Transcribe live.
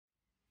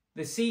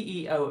The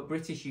CEO at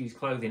British Used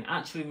Clothing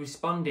actually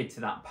responded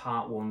to that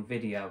part 1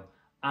 video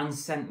and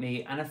sent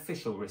me an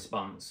official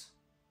response.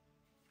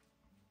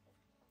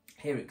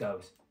 Here it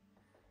goes.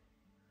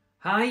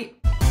 Hi.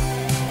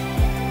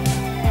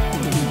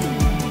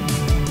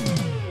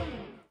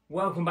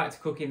 Welcome back to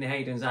Cooking the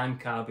Haydens. I'm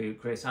Car Boot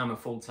Chris. I'm a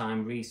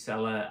full-time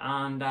reseller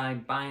and I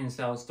buy and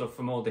sell stuff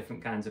from all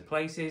different kinds of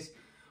places.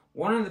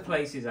 One of the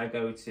places I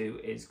go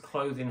to is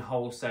clothing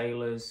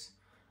wholesalers,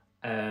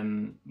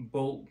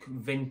 bulk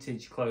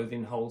vintage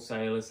clothing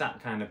wholesalers,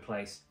 that kind of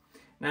place.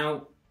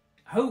 Now,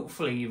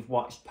 hopefully you've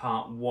watched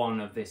part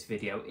 1 of this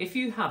video. If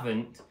you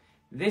haven't,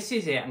 this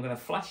is it. I'm going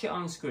to flash it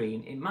on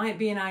screen. It might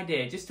be an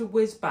idea just to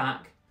whiz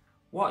back,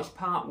 watch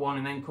part 1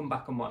 and then come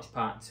back and watch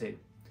part 2.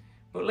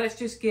 But let's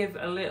just give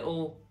a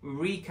little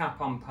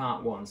recap on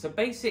part 1. So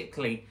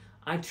basically,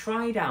 I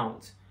tried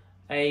out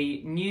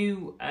a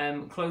new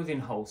clothing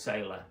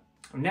wholesaler.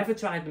 I've never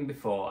tried them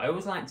before. I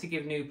always like to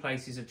give new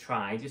places a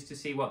try just to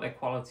see what their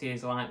quality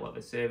is like, what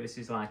the service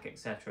is like,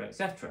 etc,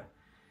 etc.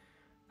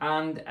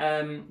 And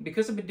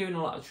because I've been doing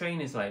a lot of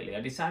trainers lately,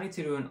 I decided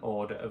to do an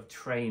order of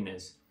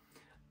trainers.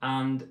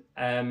 And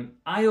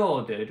I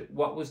ordered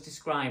what was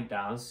described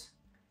as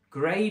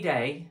grade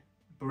A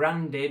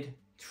branded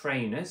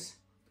trainers,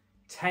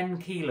 10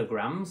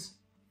 kilograms,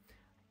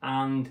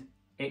 and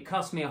it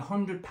cost me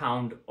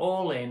 £100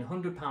 all in,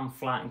 £100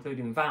 flat,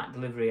 including VAT,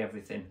 delivery,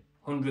 everything,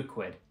 100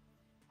 quid.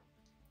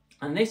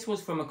 And this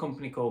was from a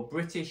company called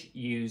British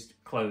Used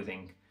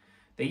Clothing.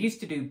 They used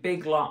to do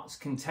big lots,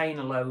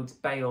 container loads,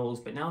 bales,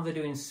 but now they're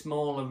doing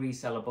smaller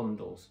reseller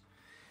bundles.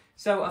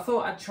 So I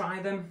thought I'd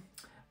try them,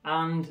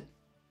 and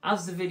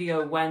as the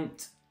video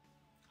went,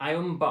 I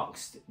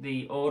unboxed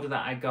the order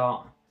that I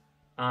got,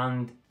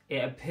 and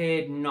it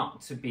appeared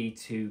not to be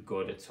too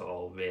good at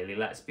all, really.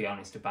 Let's be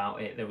honest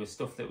about it. There was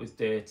stuff that was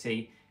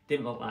dirty,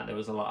 didn't look like there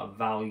was a lot of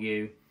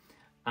value.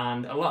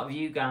 And a lot of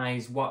you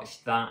guys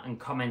watched that and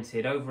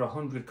commented, over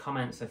 100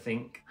 comments, I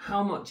think.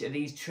 How much are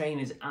these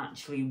trainers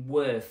actually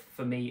worth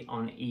for me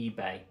on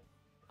eBay?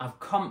 I've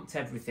comped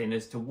everything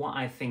as to what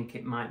I think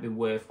it might be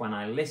worth when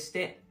I list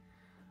it.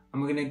 And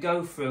we're going to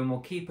go through and we'll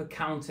keep a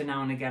counter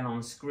now and again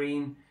on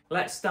screen.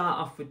 Let's start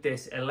off with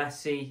this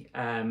Alessi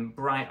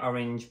bright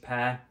orange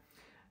pair.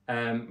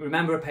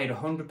 Remember, I paid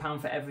 £100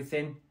 for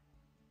everything.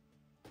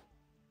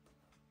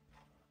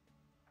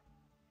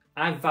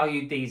 I've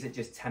valued these at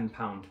just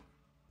 £10.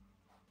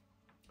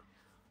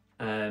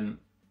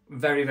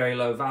 Very, very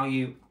low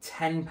value,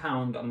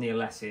 £10 on the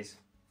Alessis.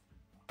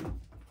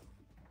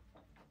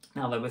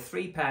 Now, there were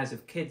 3 pairs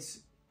of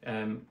kids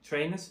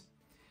trainers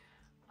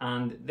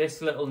and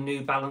this little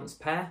New Balance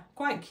pair.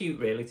 Quite cute,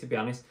 really, to be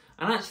honest.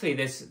 And actually,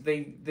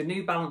 the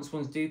New Balance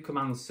ones do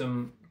command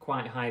some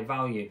quite high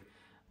value.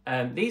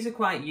 These are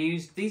quite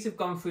used. These have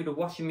gone through the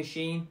washing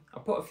machine. I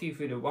put a few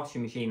through the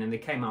washing machine and they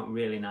came out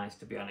really nice,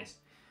 to be honest.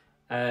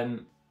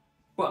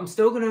 But I'm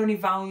still going to only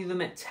value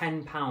them at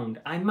 £10.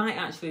 I might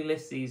actually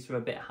list these for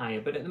a bit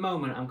higher, but at the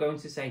moment I'm going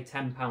to say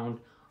 £10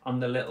 on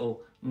the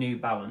little New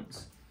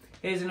Balance.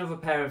 Here's another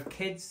pair of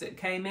kids that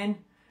came in.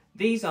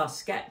 These are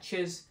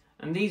Skechers,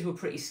 and these were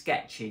pretty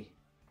sketchy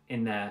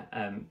in their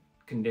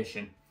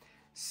condition.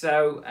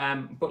 So,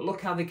 but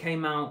look how they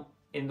came out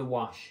in the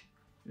wash.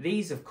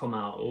 These have come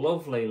out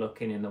lovely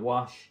looking in the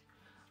wash,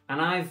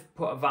 and I've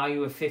put a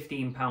value of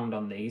 £15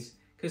 on these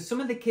because some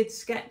of the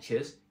kids'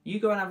 Skechers, you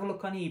go and have a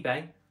look on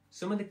eBay,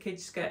 some of the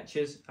kids'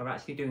 Skechers are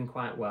actually doing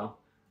quite well.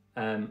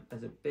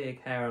 There's a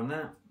big hair on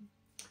that.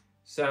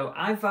 So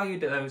I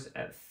valued those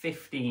at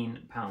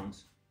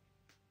 £15.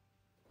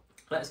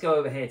 Let's go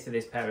over here to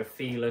this pair of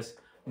feelers.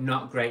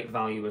 Not great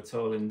value at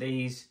all in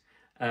these.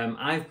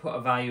 I've put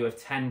a value of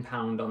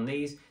 £10 on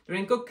these. They're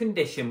in good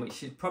condition,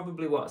 which is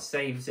probably what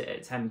saves it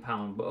at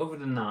 £10. But other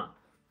than that,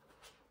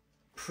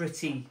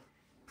 pretty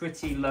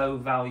low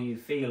value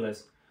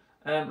feelers.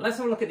 Let's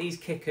have a look at these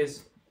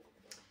kickers.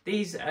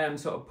 These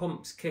sort of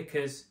pumps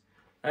kickers.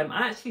 I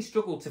actually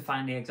struggled to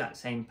find the exact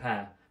same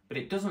pair, but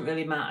it doesn't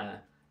really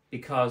matter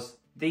because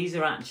these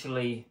are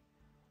actually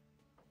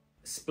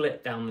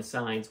split down the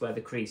sides where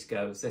the crease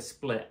goes. They're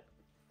split.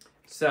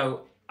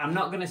 So I'm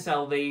not going to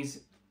sell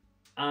these.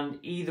 And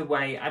either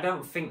way, I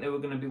don't think they were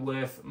going to be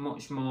worth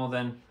much more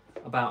than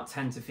about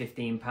 £10 to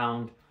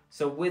 £15.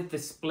 So with the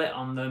split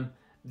on them,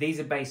 these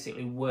are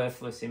basically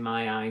worthless in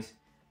my eyes.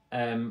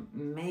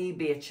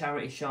 Maybe a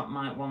charity shop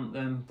might want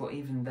them, but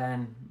even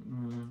then,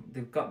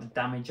 they've got the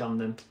damage on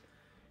them.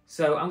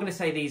 So I'm going to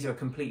say these are a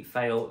complete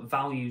fail,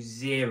 value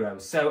 0.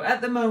 So at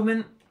the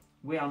moment,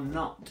 we are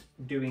not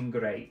doing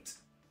great.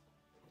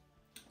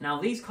 Now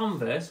these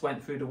Converse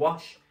went through the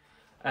wash.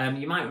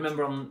 You might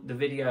remember on the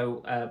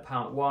video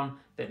part 1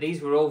 that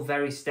these were all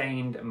very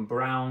stained and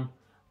brown,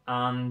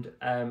 and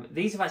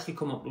these have actually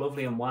come up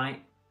lovely and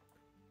white,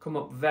 come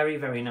up very,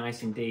 very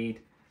nice indeed.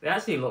 They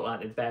actually look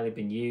like they've barely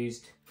been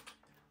used.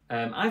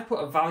 I've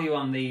put a value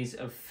on these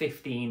of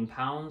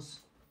 £15.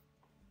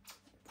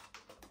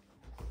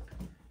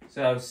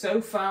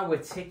 So far we're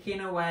ticking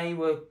away,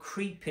 we're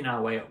creeping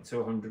our way up to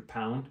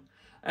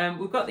 £100.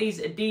 We've got these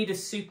Adidas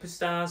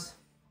Superstars,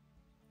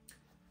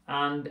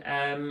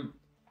 and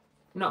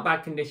Not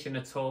bad condition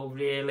at all,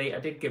 really. I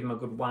did give them a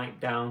good wipe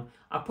down.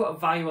 I put a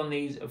value on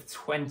these of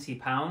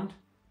 £20.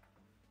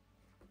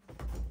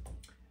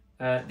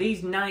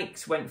 These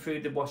Nikes went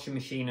through the washing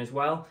machine as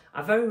well.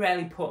 I very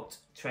rarely put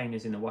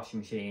trainers in the washing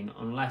machine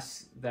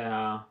unless they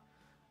are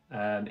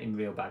in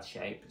real bad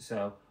shape.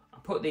 So I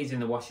put these in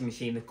the washing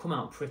machine. They come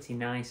out pretty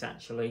nice,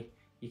 actually.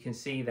 You can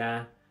see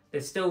there.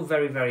 They're still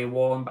very, very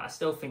warm, but I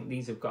still think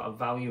these have got a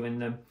value in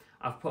them.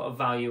 I've put a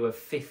value of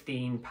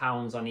 £15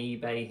 on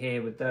eBay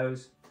here with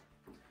those.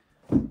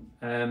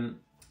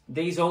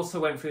 These also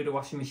went through the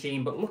washing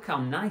machine, but look how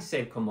nice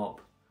they've come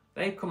up.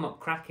 They've come up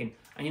cracking.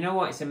 And you know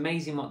what? It's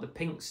amazing what the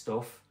pink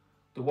stuff,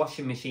 the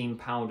washing machine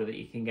powder that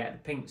you can get, the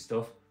pink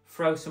stuff,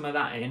 throw some of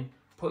that in,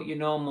 put your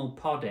normal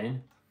pod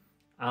in,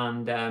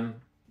 and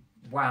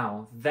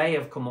wow, they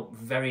have come up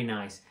very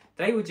nice.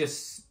 They were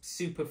just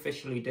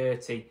superficially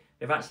dirty.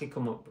 They've actually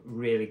come up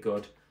really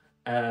good.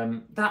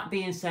 That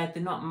being said,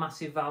 they're not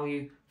massive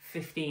value.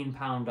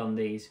 £15 on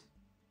these.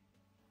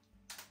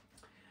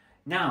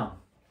 Now,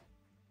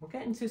 we're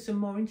getting to some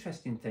more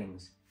interesting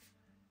things.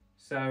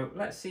 So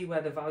let's see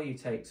where the value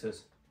takes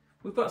us.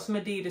 We've got some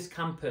Adidas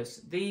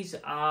Campus. These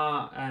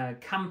are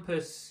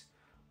Campus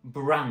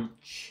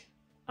Branch.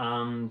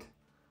 And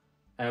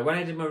when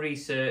I did my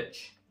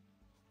research,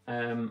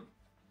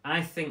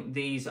 I think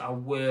these are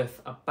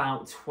worth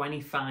about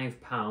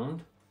 £25.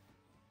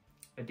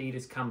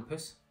 Adidas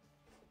Campus.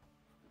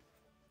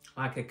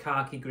 Like a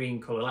khaki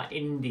green colour, like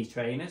indie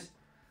trainers.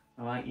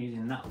 I like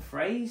using that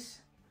phrase.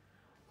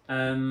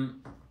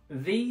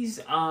 These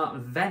are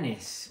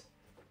Venice.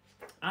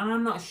 And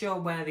I'm not sure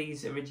where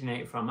these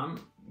originate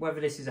from.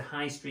 Whether this is a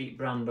high street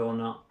brand or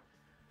not.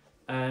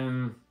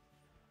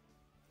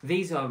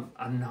 These are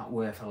not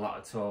worth a lot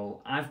at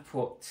all. I've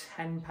put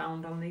 £10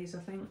 on these, I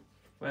think.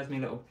 Where's my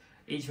little...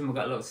 Each of them have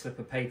got a little slip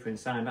of paper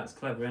inside. That's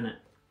clever, isn't it?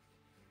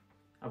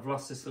 I've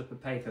lost a slip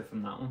of paper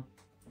from that one.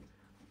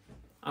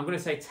 I'm going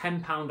to say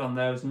 £10 on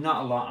those.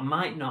 Not a lot. I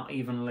might not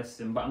even list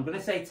them, but I'm going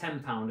to say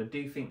 £10. I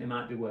do think they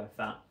might be worth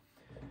that.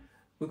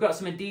 We've got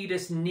some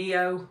Adidas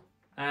Neo.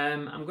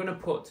 I'm going to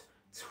put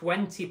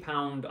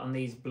 £20 on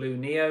these blue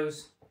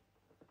Neos.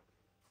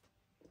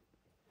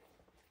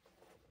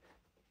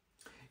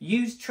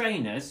 Used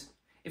trainers.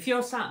 If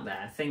you're sat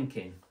there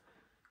thinking,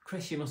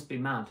 Chris, you must be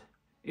mad.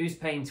 Who's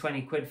paying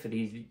 20 quid for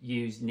these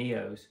used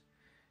Neos?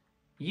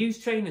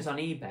 Used trainers on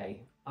eBay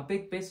are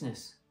big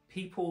business.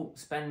 People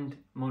spend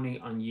money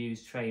on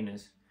used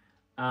trainers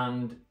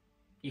and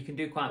you can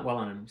do quite well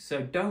on them.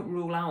 So don't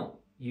rule out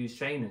used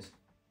trainers.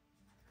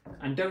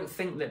 And don't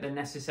think that they're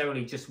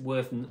necessarily just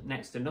worth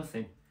next to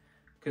nothing,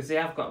 because they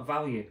have got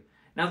value.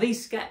 Now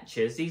these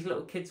Skechers, these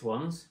little kids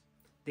ones,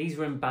 these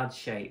were in bad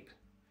shape.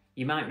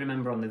 You might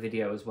remember on the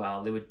video as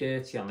well, they were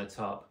dirty on the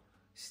top,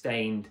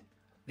 stained.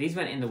 These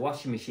went in the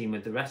washing machine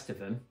with the rest of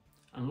them,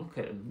 and look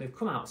at them, they've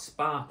come out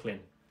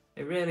sparkling.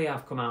 They really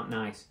have come out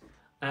nice.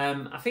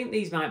 I think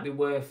these might be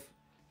worth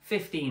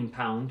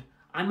 £15.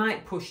 I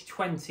might push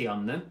 20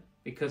 on them,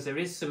 because there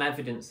is some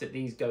evidence that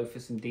these go for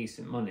some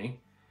decent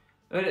money.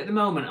 But at the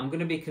moment, I'm going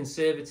to be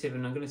conservative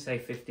and I'm going to say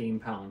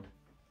 £15.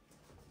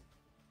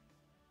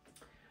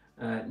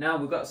 Now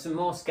we've got some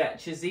more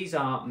Skechers. These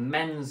are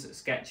men's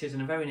Skechers,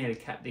 and I very nearly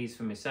kept these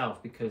for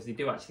myself because they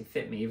do actually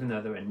fit me, even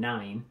though they're a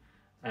 9.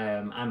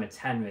 I'm a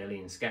 10 really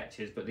in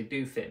Skechers, but they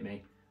do fit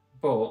me.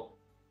 But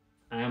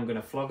I am going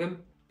to flog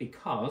them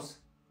because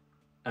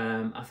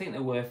I think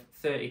they're worth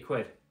 30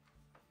 quid.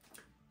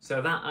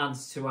 So that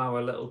adds to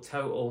our little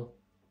total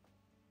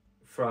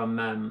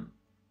from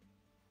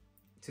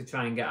to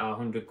try and get our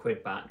 100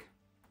 quid back.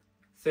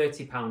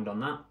 £30 on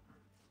that.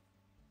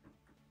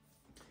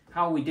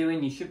 How are we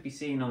doing? You should be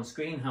seeing on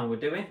screen how we're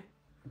doing.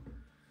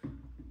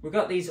 We've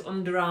got these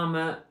Under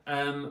Armour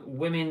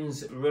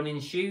women's running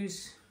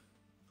shoes.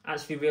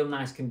 Actually real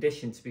nice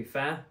condition, to be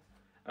fair.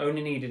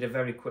 Only needed a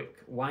very quick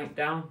wipe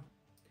down.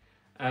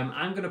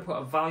 I'm going to put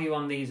a value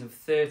on these of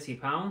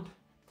 £30.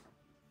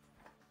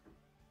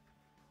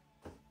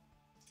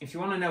 If you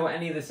want to know what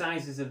any of the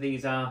sizes of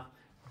these are,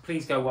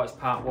 please go watch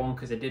part 1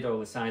 because I did all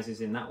the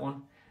sizes in that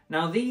one.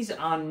 Now these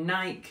are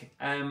Nike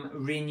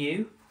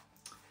Renew,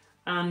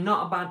 and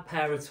not a bad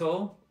pair at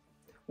all.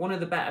 One of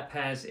the better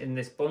pairs in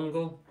this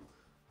bundle.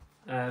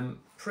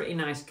 Pretty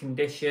nice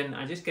condition.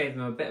 I just gave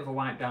them a bit of a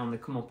wipe down. They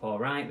come up all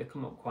right. They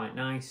come up quite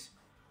nice.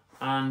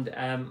 And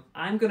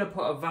I'm going to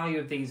put a value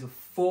of these of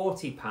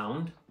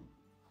 £40.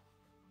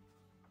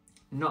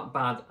 Not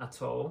bad at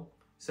all.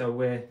 So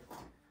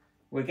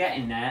we're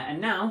getting there.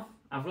 And now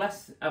I've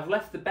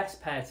left the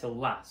best pair till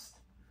last,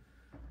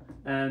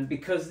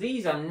 because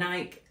these are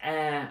Nike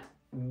Air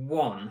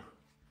 1,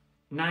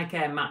 Nike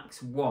Air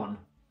Max 1,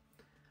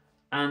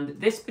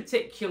 and this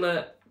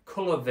particular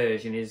colour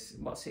version is,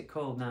 what's it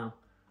called now?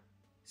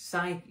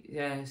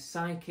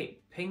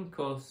 Psychic Pink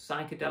or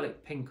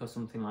Psychedelic Pink or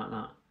something like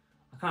that.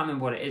 I can't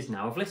remember what it is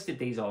now. I've listed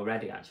these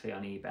already actually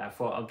on eBay. I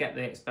thought I'll get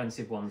the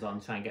expensive ones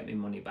on, try and get my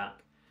money back.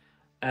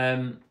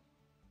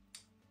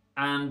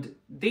 And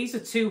these are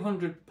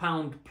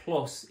 £200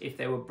 plus if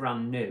they were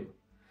brand new.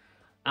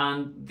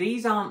 And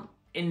these aren't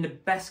in the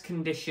best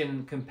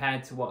condition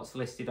compared to what's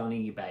listed on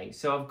eBay.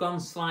 So I've gone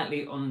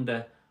slightly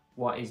under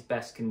what is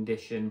best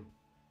condition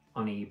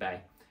on eBay.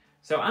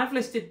 So I've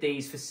listed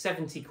these for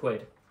 70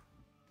 quid.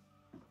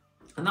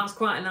 And that's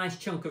quite a nice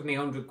chunk of me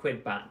 100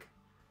 quid back.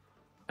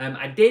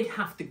 I did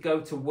have to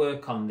go to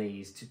work on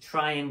these to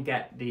try and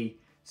get the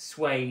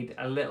suede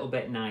a little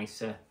bit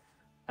nicer.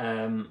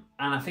 And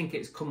I think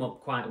it's come up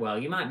quite well.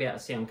 You might be able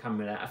to see on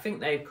camera there. I think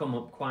they've come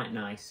up quite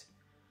nice.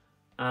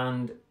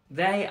 And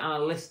they are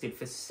listed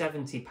for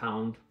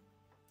 £70.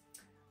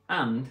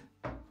 And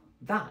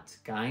that,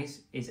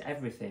 guys, is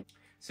everything.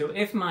 So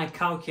if my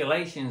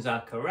calculations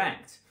are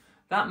correct,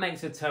 that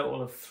makes a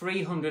total of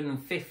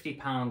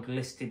 £350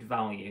 listed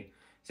value.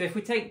 So if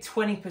we take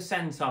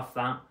 20% off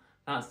that,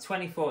 that's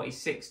 20, 40,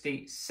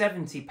 60,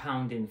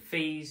 £70 in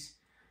fees.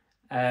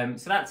 So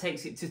that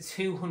takes it to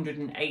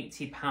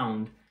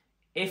 £280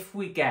 if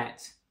we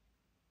get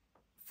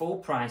full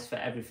price for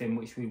everything,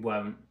 which we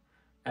won't.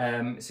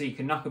 So you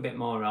can knock a bit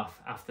more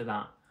off after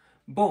that.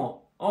 But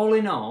all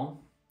in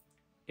all,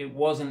 it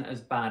wasn't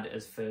as bad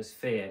as first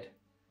feared.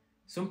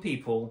 Some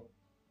people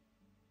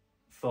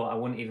thought I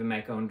wouldn't even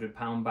make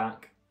 £100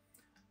 back.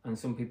 And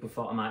some people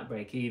thought I might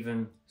break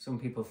even. Some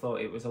people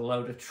thought it was a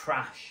load of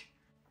trash.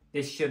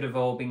 This should have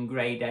all been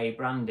grade A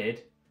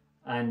branded.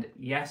 And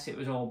yes, it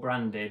was all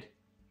branded,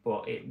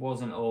 but it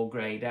wasn't all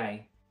grade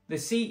A. The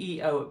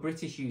CEO at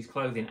British Used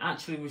Clothing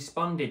actually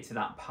responded to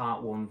that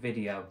part 1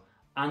 video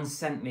and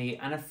sent me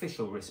an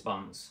official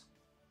response.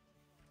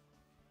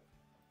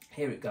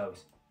 Here it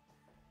goes.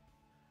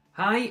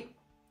 Hi,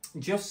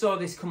 just saw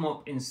this come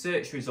up in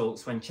search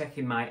results when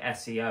checking my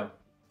SEO.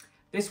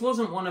 This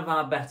wasn't one of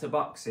our better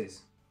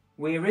boxes.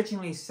 We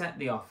originally set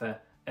the offer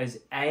as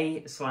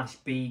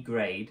A/B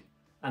grade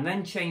and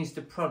then changed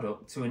the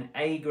product to an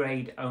A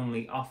grade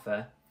only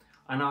offer,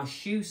 and our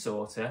shoe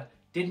sorter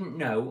didn't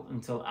know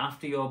until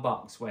after your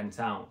box went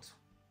out.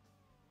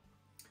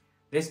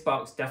 This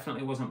box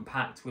definitely wasn't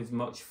packed with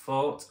much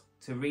thought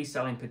to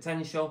reselling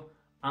potential,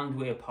 and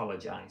we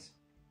apologise.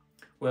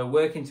 We're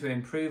working to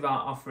improve our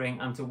offering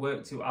and to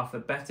work to offer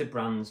better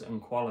brands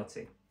and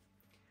quality.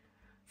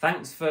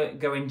 Thanks for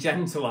going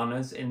gentle on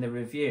us in the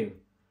review.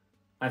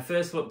 I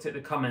first looked at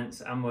the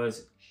comments and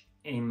was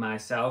in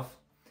myself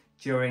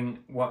during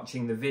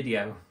watching the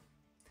video.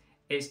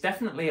 It's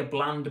definitely a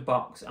bland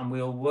box and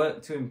we'll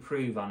work to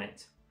improve on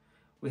it.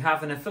 We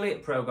have an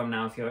affiliate program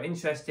now if you're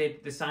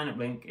interested. The sign up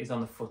link is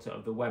on the footer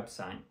of the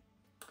website.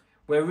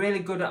 We're really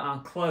good at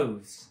our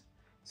clothes.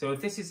 So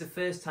if this is the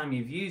first time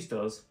you've used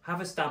us,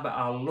 have a stab at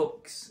our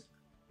Lux,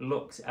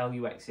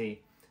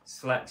 L-U-X-E,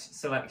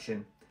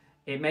 selection.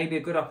 It may be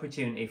a good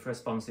opportunity for a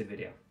sponsored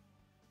video.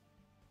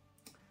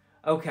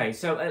 Okay,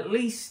 so at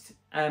least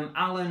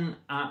Alan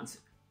at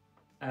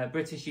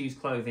British Used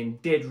Clothing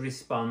did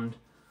respond,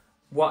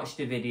 watched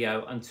the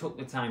video and took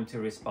the time to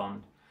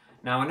respond.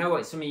 Now I know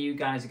what some of you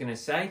guys are going to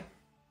say,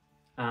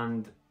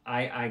 and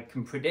I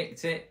can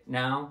predict it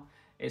now.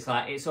 It's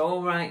like, it's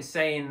all right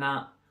saying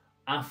that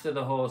after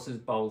the horse has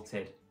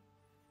bolted.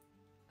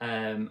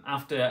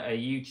 After a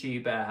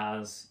YouTuber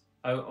has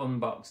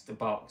unboxed a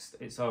box,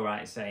 it's all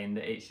right saying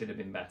that it should have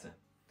been better.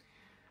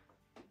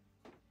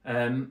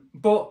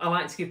 But I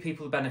like to give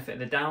people the benefit of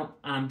the doubt.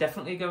 I'm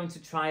definitely going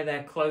to try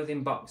their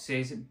clothing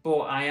boxes,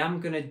 but I am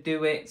going to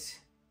do it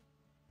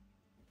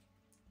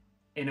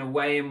in a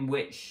way in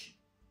which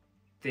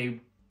they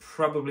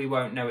probably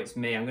won't know it's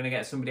me. I'm going to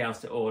get somebody else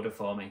to order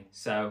for me.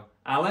 So,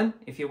 Alan,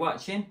 if you're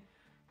watching,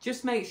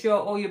 just make sure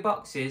all your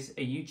boxes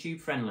are YouTube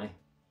friendly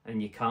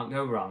and you can't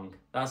go wrong.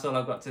 That's all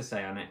I've got to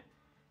say on it.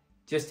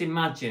 Just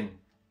imagine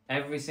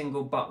every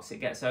single box that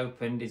gets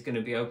opened is going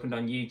to be opened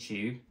on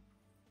YouTube.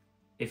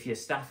 If your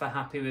staff are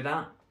happy with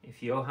that,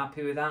 if you're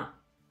happy with that,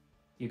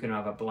 you're going to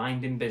have a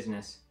blinding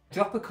business.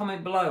 Drop a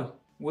comment below.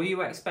 Were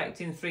you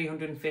expecting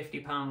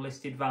 £350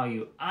 listed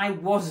value? I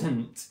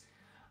wasn't.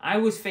 I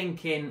was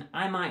thinking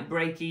I might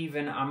break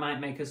even, I might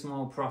make a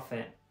small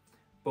profit.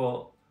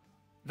 But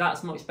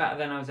that's much better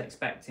than I was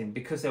expecting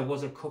because there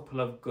was a couple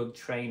of good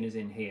trainers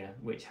in here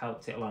which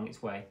helped it along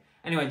its way.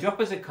 Anyway, drop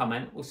us a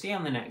comment. We'll see you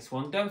on the next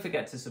one. Don't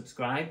forget to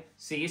subscribe.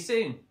 See you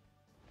soon.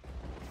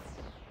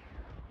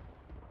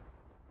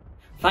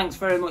 Thanks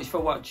very much for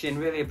watching,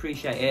 really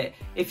appreciate it.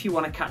 If you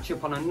want to catch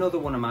up on another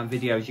one of my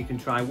videos, you can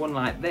try one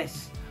like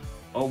this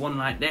or one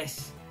like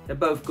this. They're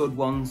both good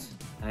ones.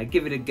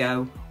 Give it a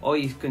go, or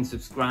you can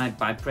subscribe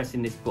by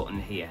pressing this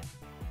button here.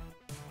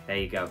 There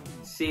you go.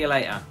 See you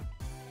later.